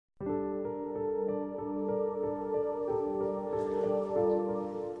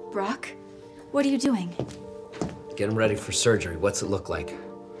Brock, what are you doing? Get him ready for surgery. What's it look like?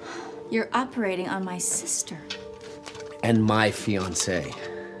 You're operating on my sister. And my fiancée.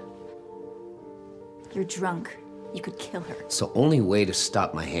 You're drunk. You could kill her. It's the only way to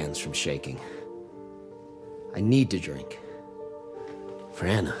stop my hands from shaking. I need to drink. For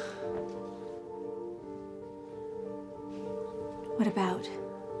Anna. What about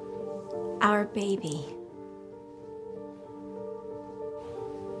our baby?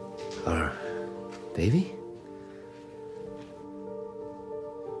 Our baby?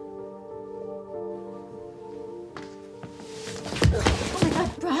 Oh my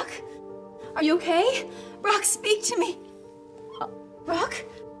God, Brock? Are you okay? Brock, speak to me. Brock?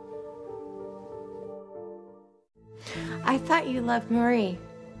 I thought you loved Marie.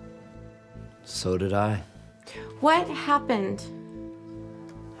 So did I. What happened?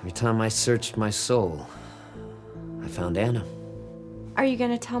 Every time I searched my soul, I found Anna. Are you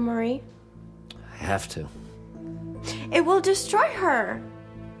gonna tell Marie? I have to. It will destroy her.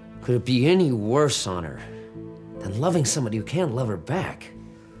 Could it be any worse on her than loving somebody who can't love her back?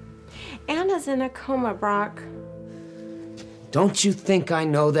 Anna's in a coma, Brock. Don't you think I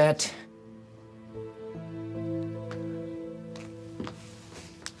know that?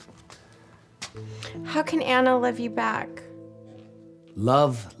 How can Anna love you back?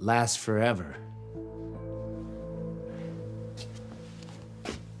 Love lasts forever.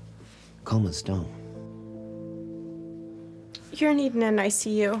 Comas don't. You're needing an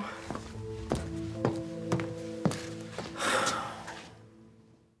ICU.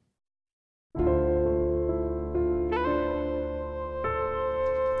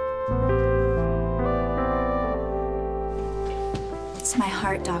 It's my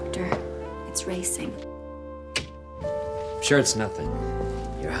heart, doctor. It's racing. I'm sure it's nothing.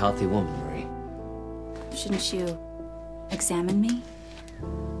 You're a healthy woman, Marie. Shouldn't you examine me?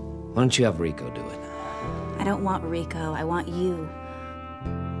 Why don't you have Rico do it? I don't want Rico. I want you.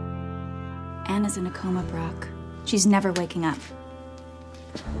 Anna's in a coma, Brock. She's never waking up.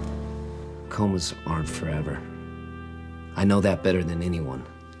 Comas aren't forever. I know that better than anyone.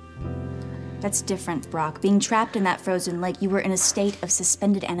 That's different, Brock. Being trapped in that frozen lake, you were in a state of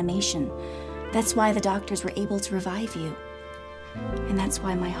suspended animation. That's why the doctors were able to revive you. And that's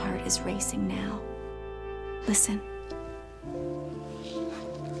why my heart is racing now. Listen.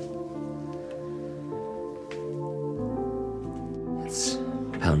 It's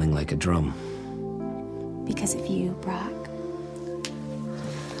pounding like a drum. Because of you, Brock.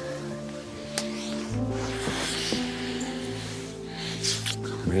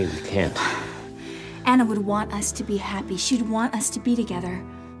 Marie, we can't. Anna would want us to be happy. She'd want us to be together.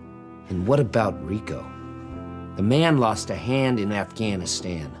 And what about Rico? The man lost a hand in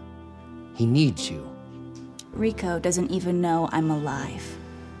Afghanistan. He needs you. Rico doesn't even know I'm alive.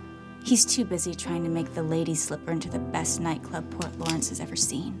 He's too busy trying to make the ladies slipper into the best nightclub Port Lawrence has ever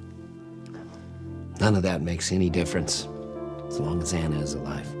seen. None of that makes any difference, as long as Anna is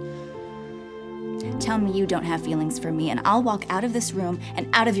alive. Tell me you don't have feelings for me, and I'll walk out of this room and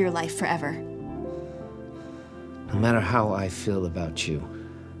out of your life forever. No matter how I feel about you,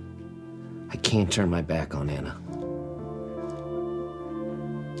 I can't turn my back on Anna.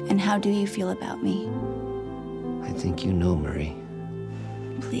 And how do you feel about me? I think you know, Marie.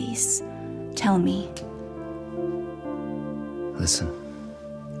 Please, tell me. Listen.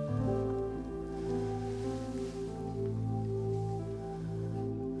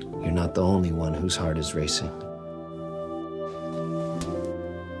 You're not the only one whose heart is racing.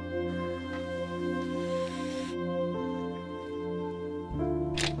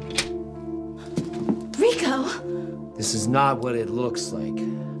 Rico! This is not what it looks like.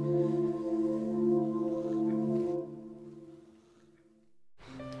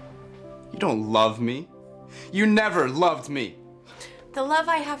 You don't love me. You never loved me. The love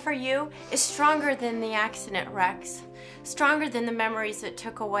I have for you is stronger than the accident, Rex. Stronger than the memories it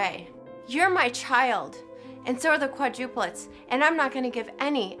took away. You're my child, and so are the quadruplets, and I'm not gonna give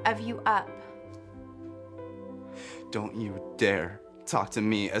any of you up. Don't you dare talk to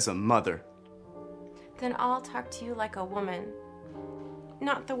me as a mother. Then I'll talk to you like a woman.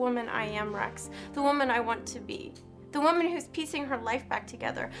 Not the woman I am, Rex. The woman I want to be. The woman who's piecing her life back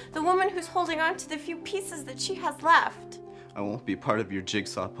together. The woman who's holding on to the few pieces that she has left. I won't be part of your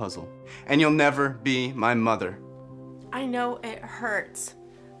jigsaw puzzle, and you'll never be my mother. I know it hurts,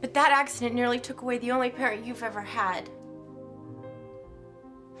 but that accident nearly took away the only parent you've ever had.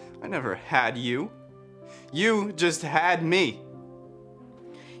 I never had you. You just had me.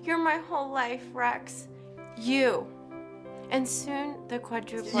 You're my whole life, Rex. You. And soon, the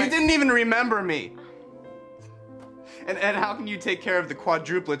quadruplets. You didn't even remember me. And how can you take care of the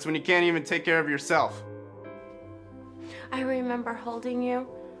quadruplets when you can't even take care of yourself? I remember holding you,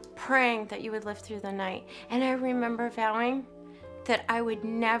 praying that you would live through the night. And I remember vowing that I would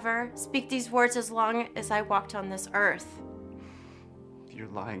never speak these words as long as I walked on this earth. You're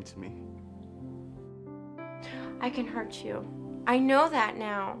lying to me. I can hurt you. I know that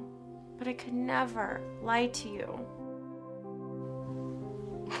now, but I could never lie to you.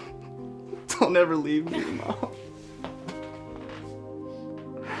 Don't ever leave me, Mom.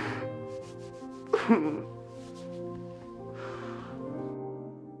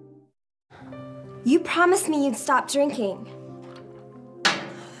 You promised me you'd stop drinking.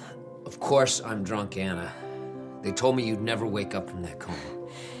 Of course I'm drunk, Anna. They told me you'd never wake up from that coma.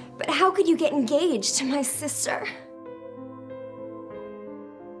 But how could you get engaged to my sister?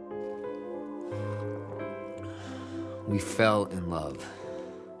 We fell in love.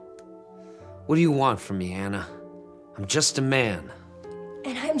 What do you want from me, Anna? I'm just a man.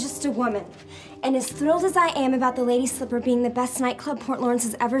 And I'm just a woman. And as thrilled as I am about the Lady Slipper being the best nightclub Port Lawrence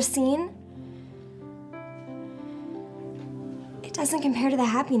has ever seen, it doesn't compare to the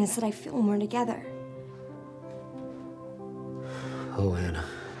happiness that I feel when we're together. Oh, Anna,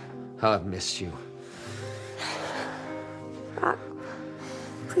 how I've missed you. Brock,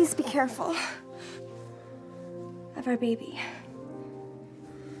 please be careful of our baby.